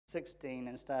16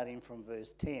 and starting from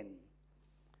verse 10.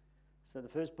 So the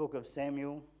first book of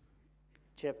Samuel,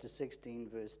 chapter 16,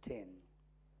 verse 10.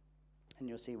 And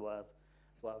you'll see why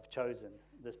I've chosen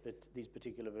these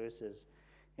particular verses.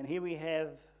 And here we have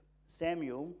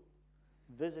Samuel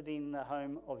visiting the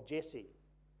home of Jesse.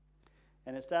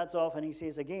 And it starts off and he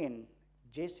says again,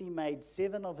 Jesse made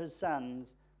 7 of his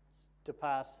sons to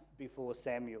pass before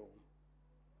Samuel.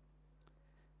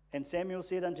 And Samuel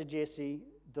said unto Jesse,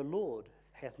 the Lord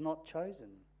hath not chosen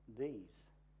these.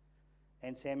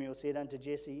 And Samuel said unto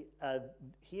Jesse, are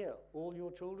here all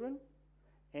your children?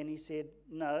 And he said,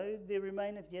 no, there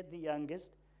remaineth yet the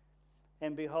youngest,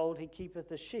 and behold, he keepeth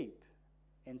the sheep.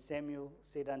 And Samuel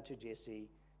said unto Jesse,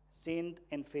 send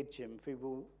and fetch him,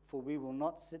 for we will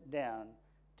not sit down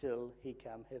till he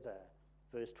come hither.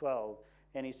 Verse 12,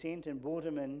 and he sent and brought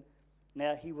him in.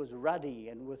 Now he was ruddy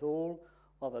and withal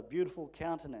of a beautiful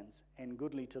countenance and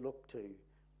goodly to look to.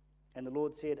 And the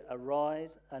Lord said,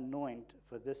 arise, anoint,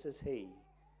 for this is he.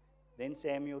 Then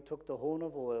Samuel took the horn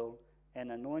of oil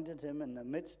and anointed him in the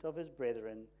midst of his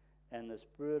brethren, and the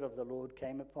Spirit of the Lord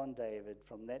came upon David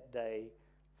from that day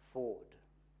forward.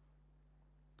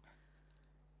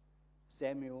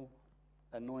 Samuel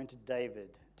anointed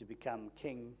David to become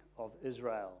king of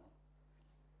Israel.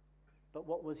 But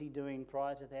what was he doing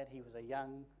prior to that? He was a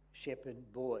young shepherd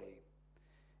boy.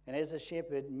 And as a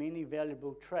shepherd, many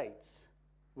valuable traits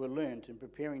were learnt in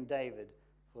preparing David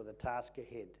for the task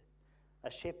ahead.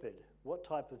 A shepherd, what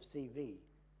type of CV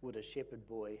would a shepherd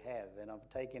boy have? And I've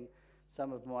taken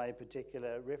some of my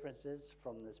particular references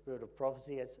from the Spirit of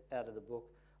Prophecy. It's out of the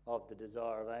book of the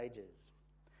Desire of Ages.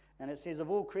 And it says, of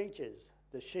all creatures,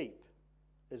 the sheep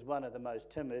is one of the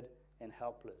most timid and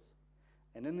helpless.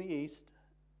 And in the East,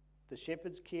 the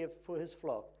shepherd's care for his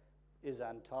flock is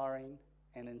untiring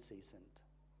and incessant.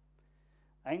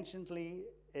 Anciently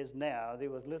as now, there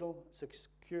was little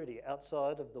security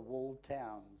outside of the walled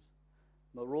towns.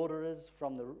 Marauders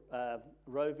from the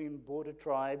roving border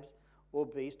tribes or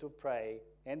beast of prey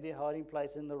and their hiding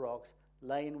place in the rocks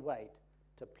lay in wait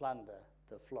to plunder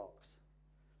the flocks.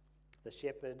 The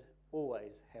shepherd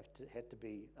always had to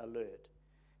be alert.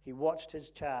 He watched his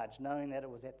charge, knowing that it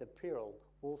was at the peril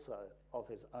also of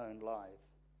his own life.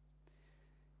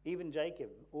 Even Jacob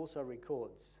also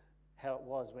records how it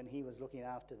was when he was looking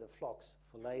after the flocks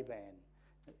for Laban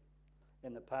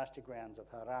in the pasture grounds of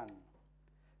Haran.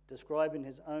 Describing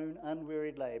his own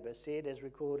unwearied labour, said as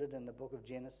recorded in the book of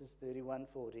Genesis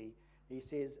 31:40, he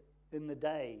says, in the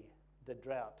day the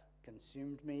drought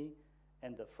consumed me,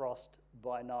 and the frost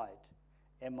by night,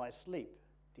 and my sleep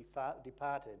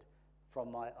departed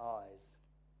from my eyes.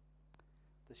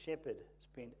 The shepherd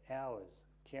spent hours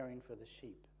caring for the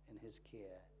sheep in his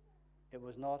care. It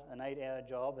was not an 8-hour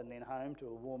job and then home to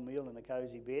a warm meal and a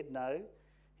cosy bed. No,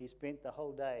 he spent the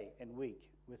whole day and week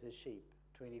with his sheep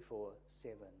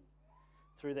 24/7.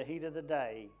 Through the heat of the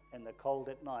day and the cold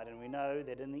at night. And we know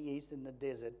that in the east, in the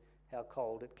desert, how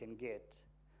cold it can get.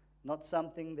 Not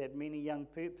something that many young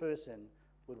person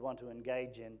would want to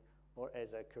engage in or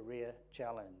as a career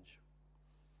challenge.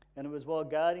 And it was while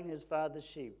guarding his father's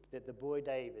sheep that the boy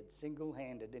David,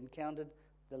 single-handed, encountered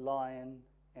the lion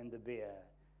and the bear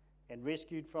and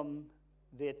rescued from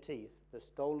their teeth the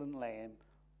stolen lamb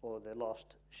or the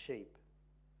lost sheep.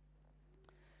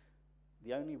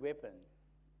 The only weapon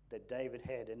that David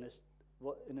had in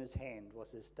his hand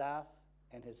was his staff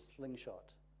and his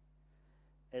slingshot.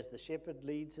 As the shepherd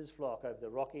leads his flock over the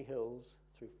rocky hills,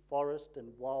 through forest and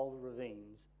wild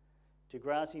ravines, to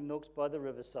grassy nooks by the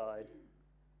riverside,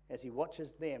 as he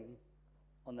watches them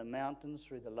on the mountains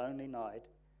through the lonely night,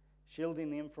 shielding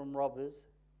them from robbers,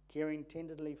 caring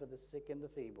tenderly for the sick and the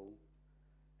feeble,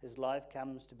 his life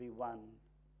comes to be one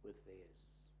with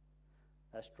theirs.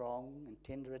 A strong and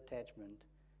tender attachment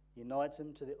unites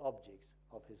him to the objects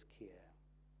of his care.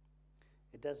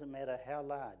 It doesn't matter how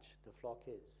large the flock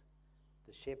is,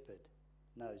 the shepherd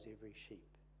knows every sheep.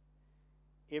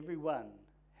 Every one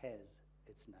has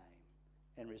its name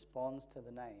and responds to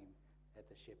the name at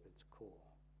the shepherd's call.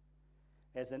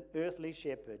 As an earthly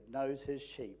shepherd knows his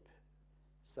sheep,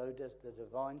 so does the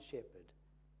divine shepherd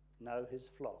know his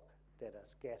flock that are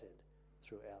scattered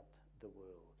throughout the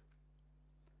world.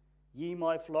 Ye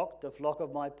my flock, the flock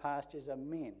of my pastures are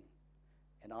men,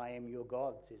 and I am your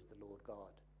God, says the Lord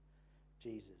God.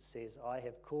 Jesus says, I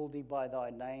have called thee by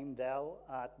thy name, thou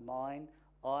art mine.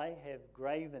 I have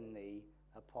graven thee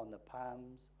upon the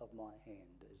palms of my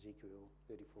hand. Ezekiel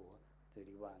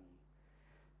 34:31.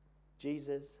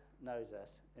 Jesus knows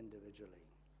us individually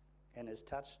and is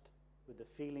touched with the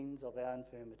feelings of our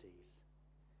infirmities.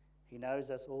 He knows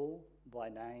us all by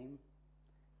name.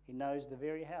 He knows the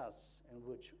very house in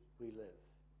which we live.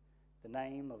 the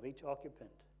name of each occupant.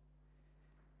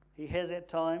 He has at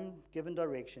times given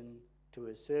direction to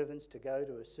his servants to go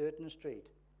to a certain street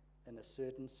in a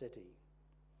certain city,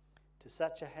 to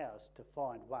such a house to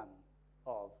find one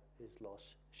of his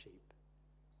lost sheep.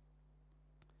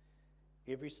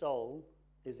 Every soul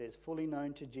is as fully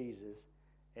known to Jesus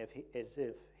as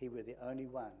if he were the only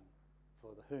one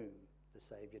for whom the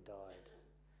Saviour died.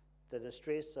 The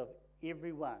distress of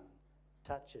everyone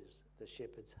touches the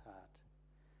shepherd's heart.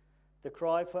 The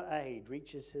cry for aid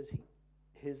reaches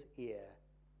his ear.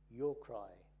 Your cry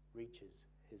reaches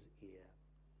his ear.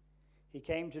 He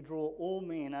came to draw all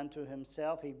men unto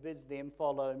himself. He bids them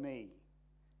follow me,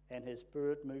 and his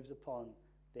Spirit moves upon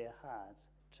their hearts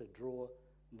to draw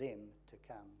them to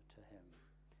come to him.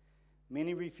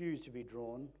 Many refuse to be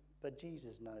drawn, but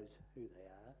Jesus knows who they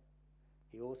are.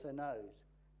 He also knows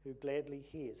who gladly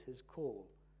hears his call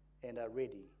and are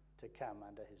ready to come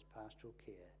under his pastoral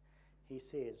care. He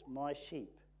says, my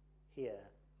sheep hear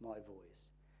my voice,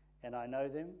 and I know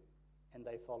them, and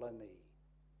they follow me.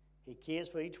 He cares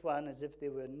for each one as if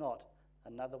there were not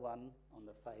another one on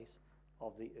the face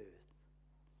of the earth.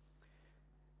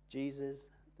 Jesus,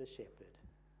 the shepherd,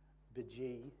 bids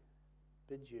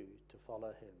you to follow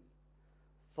him.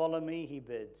 Follow me, he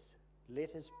bids.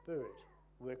 Let his Spirit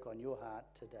work on your heart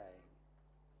today.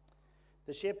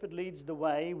 The shepherd leads the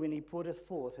way. When he putteth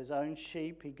forth his own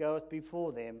sheep, he goeth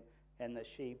before them, and the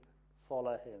sheep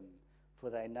follow him, for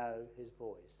they know his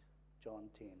voice. John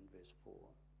 10, verse 4.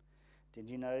 Did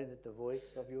you know that the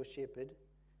voice of your shepherd,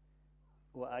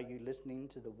 or are you listening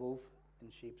to the wolf in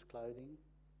sheep's clothing?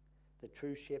 The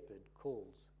true shepherd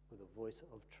calls with a voice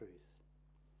of truth.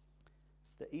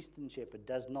 The eastern shepherd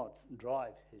does not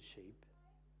drive his sheep.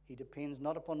 He depends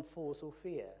not upon force or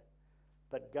fear,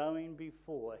 but going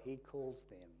before he calls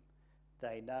them.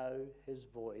 They know his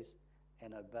voice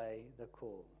and obey the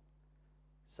call.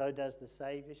 So does the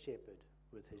Saviour shepherd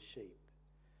with his sheep.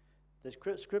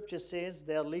 The scripture says,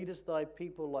 thou leadest thy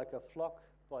people like a flock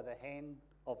by the hand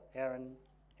of Aaron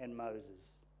and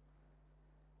Moses.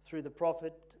 Through the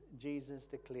prophet, Jesus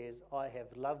declares, I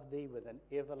have loved thee with an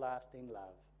everlasting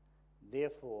love.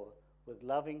 Therefore, with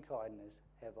loving kindness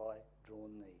have I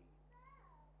drawn thee.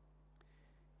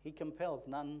 He compels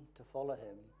none to follow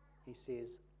him. He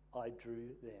says, I drew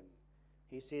them.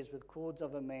 He says, with cords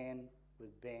of a man,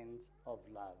 with bands of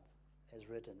love, as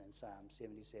written in Psalm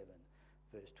 77,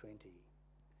 verse 20.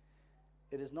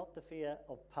 It is not the fear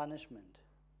of punishment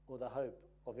or the hope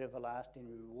of everlasting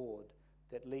reward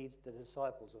that leads the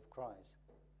disciples of Christ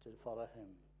to follow him.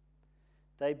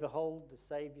 They behold the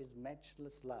Saviour's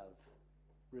matchless love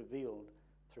revealed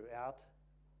throughout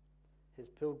his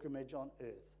pilgrimage on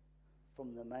earth,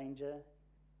 from the manger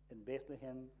in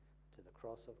Bethlehem to the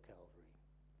cross of Calvary.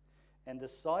 And the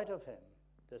sight of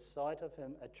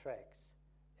him attracts,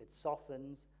 it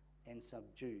softens and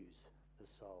subdues the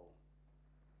soul.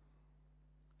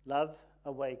 Love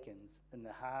awakens in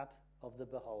the heart of the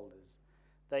beholders.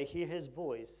 They hear his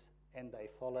voice and they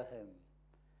follow him.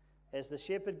 As the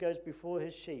shepherd goes before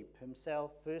his sheep,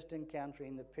 himself first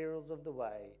encountering the perils of the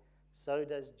way, so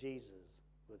does Jesus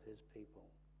with his people.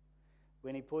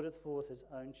 When he putteth forth his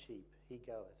own sheep, he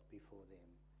goeth before them.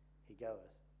 He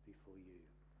goeth before you.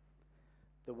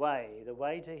 The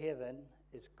way to heaven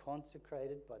is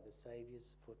consecrated by the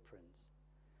Saviour's footprints.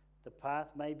 The path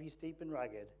may be steep and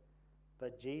rugged,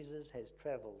 but Jesus has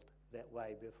travelled that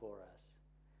way before us.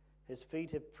 His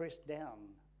feet have pressed down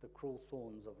the cruel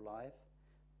thorns of life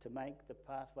to make the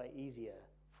pathway easier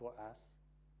for us.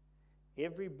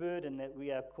 Every burden that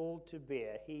we are called to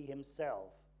bear, he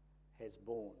himself has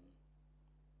borne.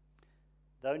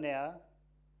 Though now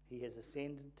he has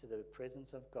ascended to the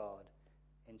presence of God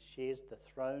and shares the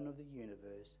throne of the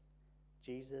universe,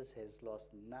 Jesus has lost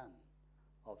none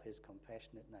of his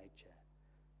compassionate nature.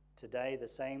 Today, the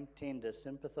same tender,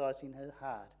 sympathizing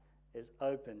heart is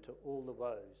open to all the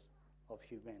woes of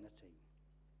humanity.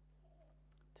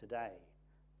 Today,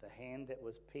 the hand that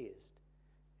was pierced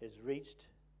is reached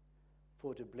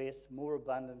for to bless more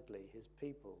abundantly his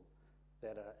people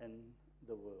that are in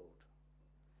the world.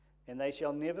 And they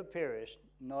shall never perish,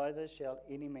 neither shall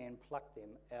any man pluck them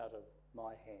out of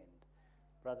my hand.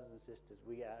 Brothers and sisters,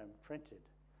 we are imprinted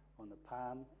on the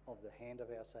palm of the hand of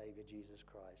our Saviour, Jesus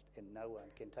Christ, and no one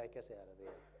can take us out of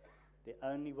there. The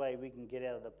only way we can get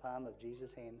out of the palm of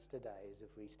Jesus' hands today is if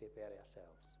we step out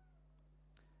ourselves.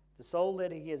 The soul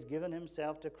that he has given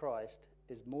himself to Christ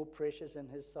is more precious in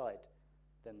his sight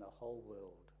than the whole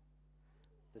world.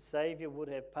 The Saviour would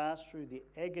have passed through the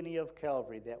agony of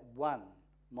Calvary that one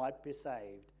might be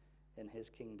saved in his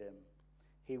kingdom.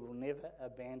 He will never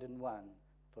abandon one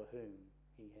for whom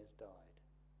he has died.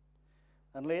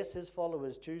 Unless his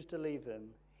followers choose to leave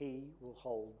him, he will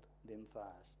hold them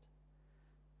fast.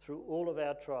 Through all of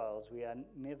our trials, we have a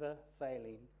never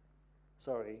failing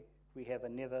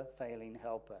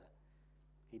helper.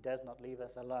 He does not leave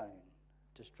us alone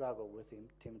to struggle with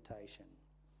temptation,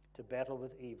 to battle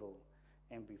with evil,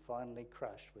 and be finally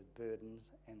crushed with burdens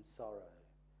and sorrow.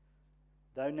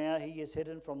 Though now he is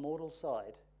hidden from mortal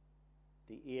sight,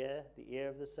 the ear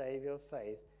of the Saviour of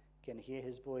faith, can hear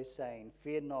his voice saying,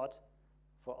 "Fear not,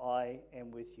 for I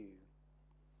am with you.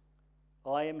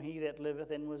 I am he that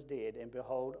liveth and was dead, and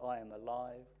behold, I am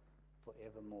alive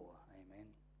forevermore."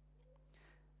 Amen.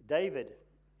 David,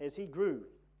 as he grew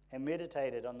and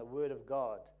meditated on the word of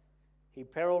God, he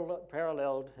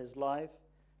paralleled his life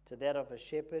to that of a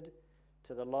shepherd,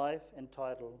 to the life and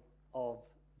title of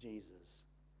Jesus.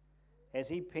 As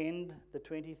he penned the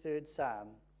 23rd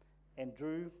Psalm and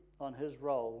drew on his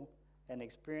role and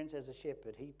experience as a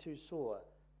shepherd, he too saw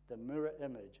the mirror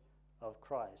image of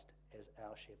Christ as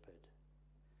our shepherd.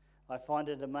 I find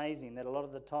it amazing that a lot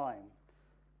of the time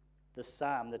the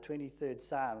Psalm, the 23rd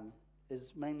Psalm,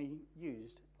 is mainly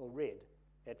used or read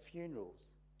at funerals.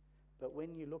 But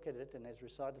when you look at it, and as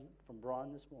recited from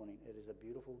Brian this morning, it is a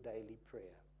beautiful daily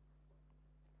prayer.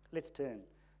 Let's turn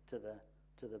to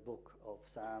the book of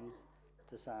Psalms,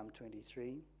 to Psalm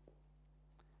 23.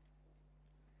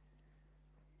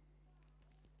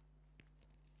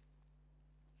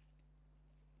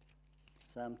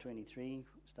 Psalm 23,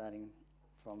 starting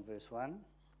from verse 1.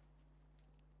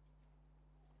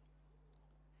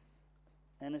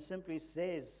 And it simply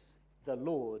says, "The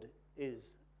Lord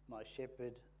is my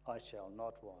shepherd, I shall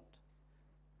not want."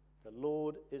 The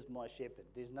Lord is my shepherd.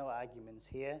 There's no arguments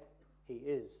here. He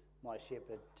is my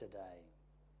shepherd today.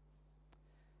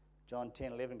 John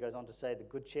 10:11 goes on to say, "The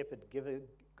good shepherd giveth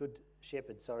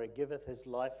his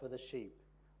life for the sheep.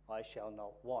 I shall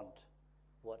not want.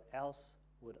 What else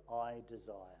would I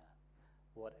desire?"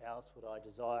 What else would I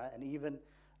desire? And even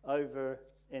over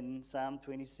in Psalm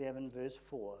 27, verse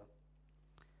 4,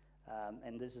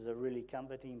 and this is a really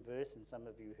comforting verse, and some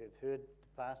of you have heard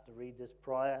the pastor read this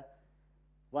prior.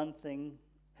 "One thing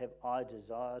have I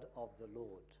desired of the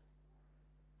Lord,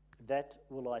 that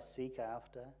will I seek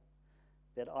after,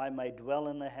 that I may dwell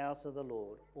in the house of the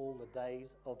Lord all the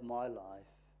days of my life,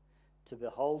 to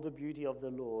behold the beauty of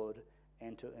the Lord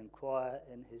and to inquire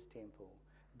in his temple."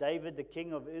 David, the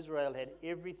king of Israel, had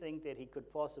everything that he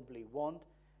could possibly want,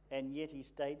 and yet he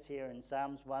states here in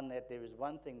Psalms 1 that there is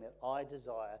one thing that I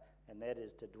desire, and that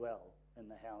is to dwell in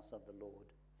the house of the Lord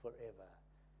forever.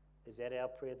 Is that our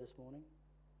prayer this morning?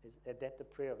 Is that the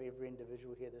prayer of every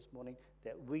individual here this morning?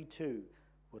 That we too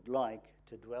would like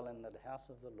to dwell in the house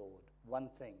of the Lord, one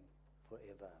thing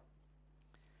forever.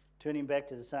 Turning back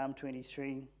to the Psalm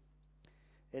 23,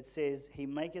 it says, "He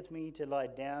maketh me to lie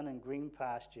down in green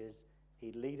pastures.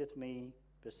 He leadeth me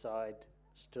beside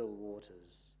still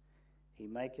waters." He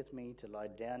maketh me to lie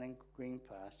down in green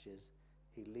pastures.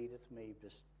 He leadeth me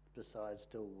beside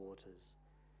still waters.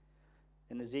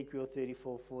 In Ezekiel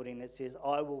 34:14 it says,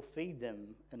 "I will feed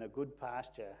them in a good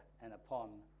pasture and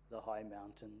upon the high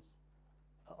mountains.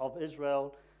 Of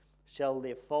Israel shall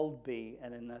their fold be,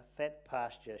 and in a fat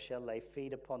pasture shall they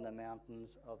feed upon the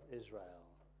mountains of Israel.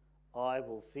 I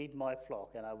will feed my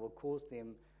flock, and I will cause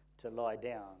them to lie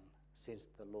down, says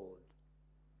the Lord."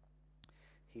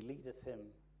 He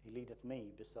leadeth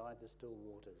me beside the still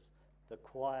waters, the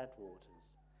quiet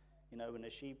waters. You know, when a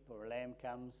sheep or a lamb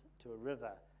comes to a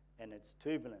river and it's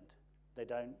turbulent, they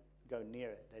don't go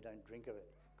near it, they don't drink of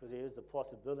it, because there is the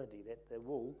possibility that the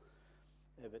wool,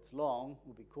 if it's long,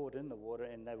 will be caught in the water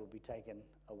and they will be taken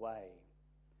away.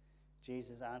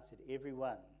 Jesus answered,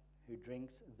 "Everyone who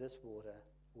drinks this water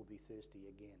will be thirsty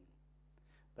again.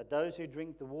 But those who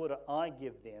drink the water I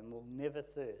give them will never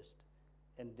thirst.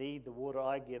 Indeed, the water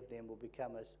I give them will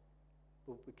become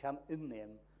in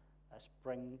them a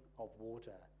spring of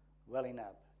water, welling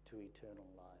up to eternal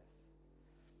life."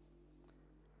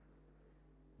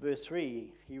 Verse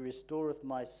 3, "He restoreth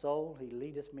my soul. He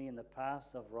leadeth me in the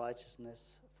paths of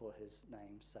righteousness for his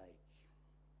name's sake."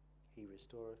 He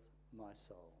restoreth my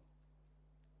soul.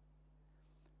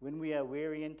 When we are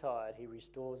weary and tired, he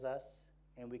restores us,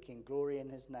 and we can glory in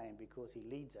his name because he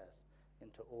leads us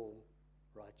into all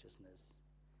righteousness.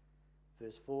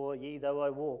 Verse 4, "Yea, though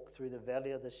I walk through the valley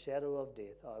of the shadow of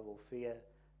death, I will fear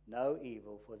no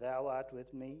evil, for thou art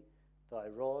with me. Thy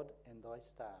rod and thy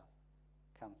staff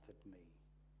comfort me.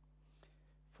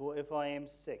 Yea,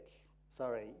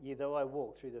 though I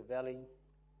walk through the valley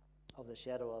of the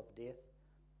shadow of death,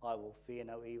 I will fear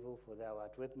no evil, for thou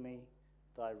art with me.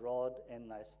 Thy rod and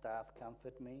thy staff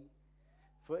comfort me.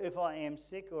 For if I am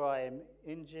sick or I am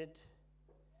injured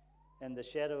and the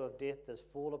shadow of death does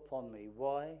fall upon me.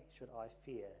 Why should I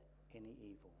fear any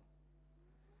evil?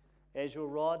 As your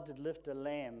rod did lift a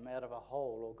lamb out of a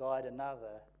hole or guide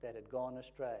another that had gone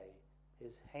astray,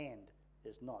 his hand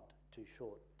is not too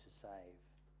short to save.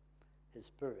 His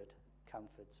spirit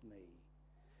comforts me.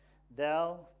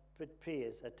 Thou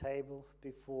preparest a table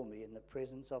before me in the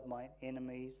presence of my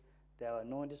enemies. Thou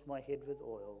anointest my head with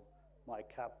oil. My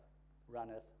cup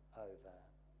runneth over.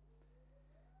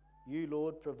 You,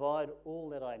 Lord, provide all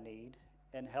that I need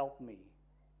and help me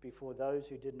before those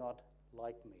who did not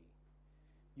like me.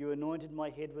 You anointed my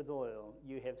head with oil.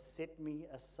 You have set me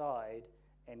aside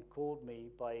and called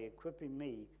me by equipping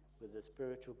me with the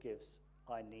spiritual gifts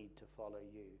I need to follow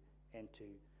you and to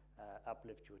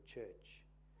uplift your church.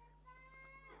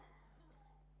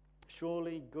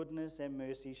 Surely goodness and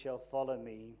mercy shall follow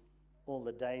me all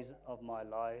the days of my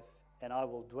life, and I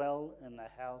will dwell in the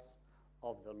house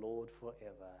of the Lord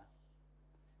forever.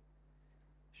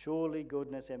 Surely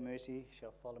goodness and mercy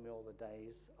shall follow me all the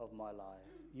days of my life.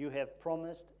 You have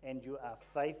promised and you are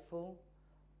faithful.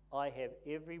 I have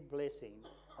every blessing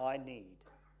I need,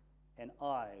 and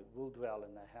I will dwell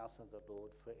in the house of the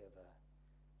Lord forever.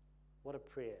 What a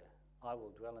prayer. I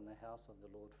will dwell in the house of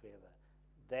the Lord forever.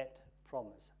 That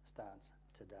promise starts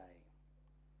today.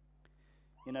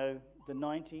 You know, the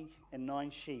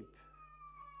 99 sheep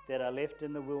that are left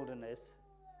in the wilderness,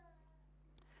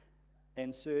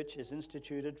 and search is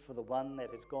instituted for the one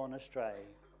that has gone astray.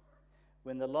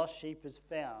 When the lost sheep is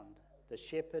found, the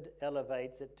shepherd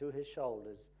elevates it to his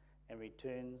shoulders and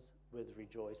returns with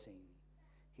rejoicing.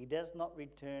 He does not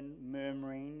return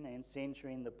murmuring and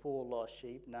censuring the poor lost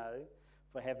sheep, no,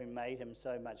 for having made him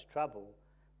so much trouble,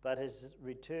 but his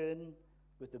return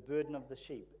with the burden of the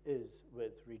sheep is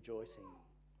with rejoicing.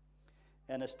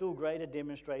 And a still greater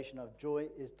demonstration of joy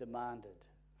is demanded.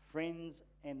 Friends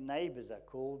and neighbours are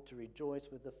called to rejoice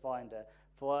with the finder,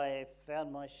 for I have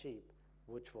found my sheep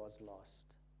which was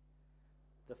lost.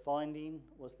 The finding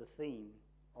was the theme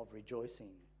of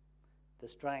rejoicing. The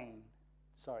strain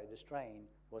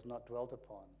was not dwelt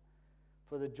upon,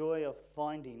 for the joy of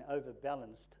finding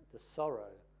overbalanced the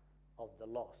sorrow of the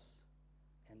loss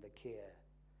and the care,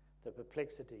 the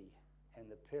perplexity and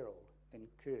the peril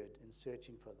incurred in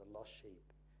searching for the lost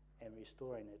sheep and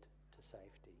restoring it to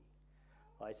safety.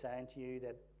 I say unto you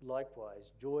that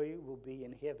likewise joy will be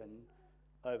in heaven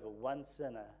over one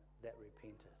sinner that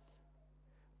repenteth,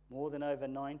 more than over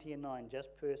 99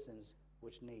 just persons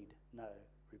which need no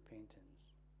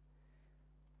repentance.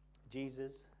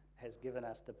 Jesus has given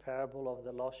us the parable of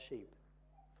the lost sheep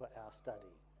for our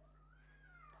study.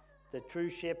 The true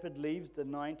shepherd leaves the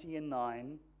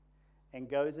 99 and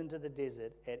goes into the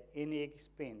desert at any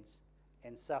expense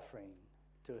and suffering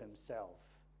to himself.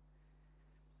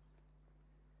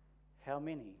 How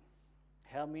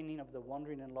many of the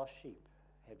wandering and lost sheep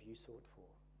have you sought for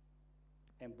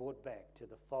and brought back to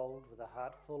the fold with a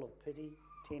heart full of pity,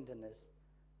 tenderness,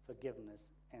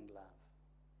 forgiveness, and love?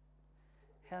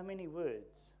 How many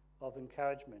words of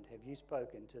encouragement have you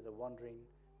spoken to the wandering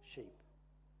sheep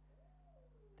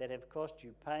that have cost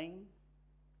you pain,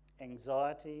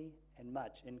 anxiety, and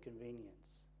much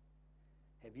inconvenience?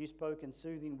 Have you spoken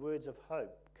soothing words of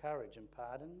hope, courage, and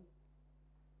pardon,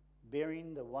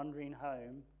 bearing the wandering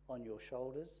home on your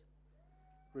shoulders,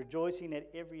 rejoicing at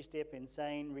every step and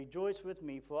saying, "Rejoice with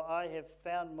me, for I have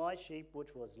found my sheep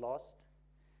which was lost"?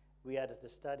 We are to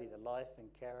study the life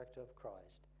and character of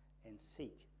Christ and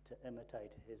seek to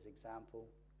imitate his example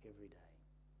every day.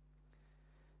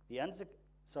 The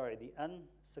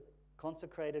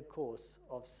unconsecrated course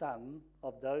of some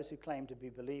of those who claim to be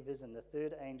believers in the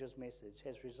third angel's message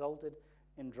has resulted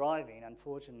in driving,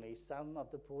 unfortunately, some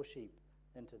of the poor sheep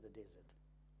into the desert.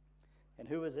 And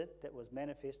who is it that has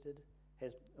manifested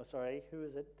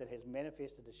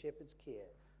a shepherd's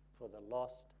care for the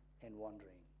lost and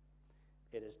wandering?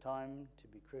 It is time to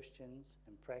be Christians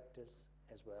in practice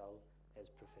as well as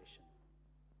profession.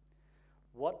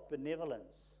 What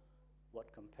benevolence,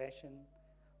 what compassion,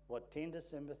 what tender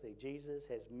sympathy Jesus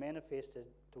has manifested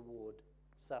toward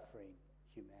suffering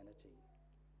humanity.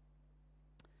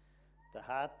 The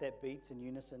heart that beats in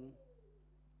unison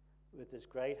with this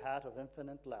great heart of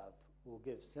infinite love will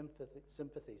give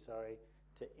sympathy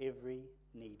to every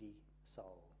needy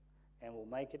soul and will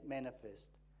make it manifest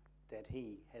that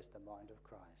he has the mind of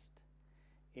Christ.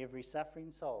 Every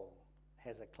suffering soul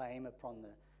has a claim upon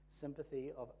the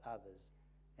sympathy of others,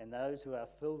 and those who are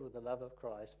filled with the love of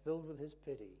Christ, filled with his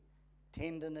pity,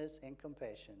 tenderness, and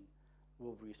compassion,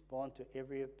 will respond to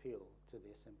every appeal to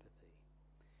their sympathy.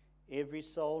 Every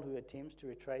soul who attempts to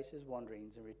retrace his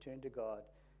wanderings and return to God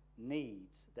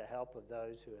needs the help of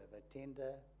those who have a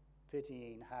tender,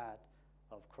 pitying heart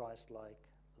of Christ-like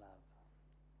love.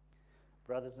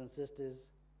 Brothers and sisters,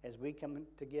 as we come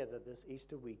together this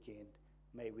Easter weekend,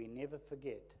 may we never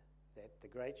forget that the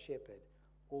great shepherd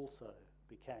also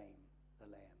became the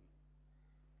Lamb.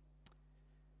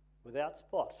 Without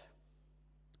spot,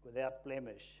 without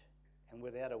blemish, and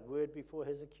without a word before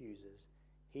his accusers,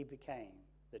 he became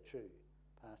the true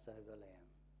Passover Lamb.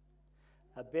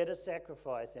 A better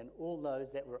sacrifice than all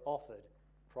those that were offered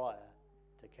prior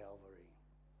to Calvary.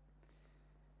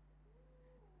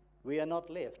 We are not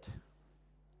left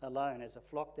alone as a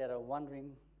flock that are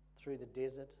wandering through the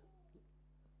desert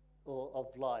of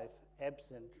life,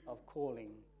 absent of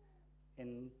calling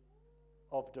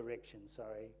of direction.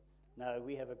 No,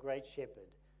 we have a great shepherd,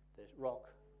 the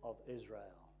Rock of Israel.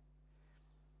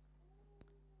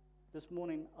 This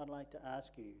morning, I'd like to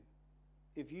ask you,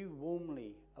 if you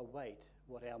warmly await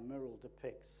what our mural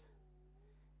depicts,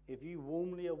 if you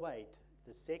warmly await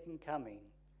the second coming,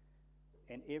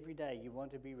 and every day you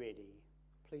want to be ready,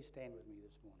 please stand with me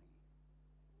this morning.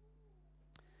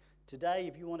 Today,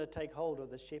 if you want to take hold of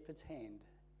the shepherd's hand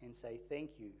and say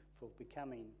thank you for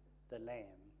becoming the Lamb,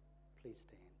 please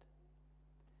stand.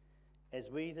 As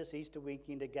we this Easter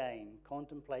weekend again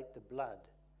contemplate the blood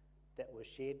that was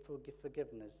shed for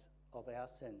forgiveness of our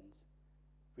sins,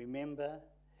 remember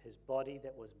his body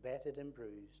that was battered and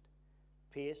bruised,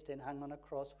 pierced and hung on a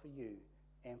cross for you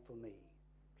and for me.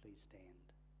 Please stand.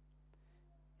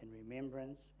 In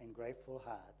remembrance and grateful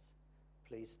hearts,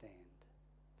 please stand.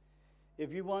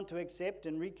 If you want to accept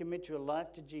and recommit your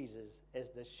life to Jesus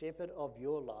as the shepherd of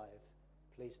your life,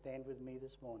 please stand with me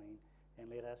this morning and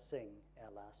let us sing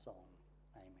our last song.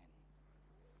 Amen.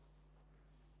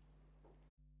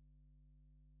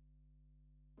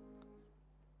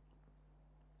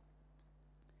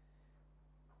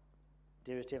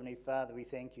 Dearest Heavenly Father, we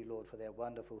thank you, Lord, for that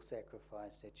wonderful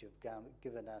sacrifice that you've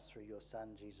given us through your Son,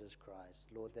 Jesus Christ.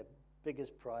 Lord, the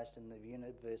biggest price in the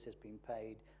universe has been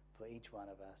paid for each one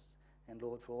of us. And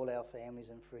Lord, for all our families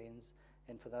and friends,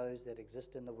 and for those that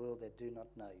exist in the world that do not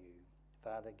know you.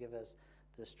 Father, give us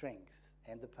the strength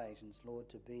and the patience, Lord,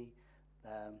 to be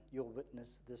your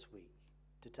witness this week,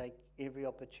 to take every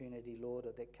opportunity, Lord,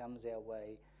 that comes our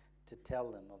way to tell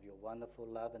them of your wonderful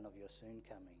love and of your soon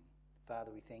coming.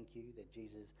 Father, we thank you that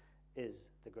Jesus is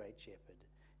the great shepherd.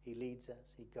 He leads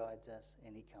us, he guides us,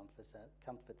 and he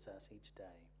comforts us each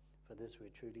day. For this we're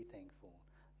truly thankful.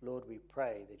 Lord, we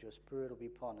pray that your Spirit will be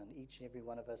upon each and every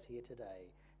one of us here today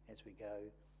as we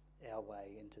go our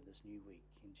way into this new week.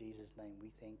 In Jesus' name we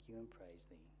thank you and praise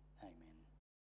thee. Amen.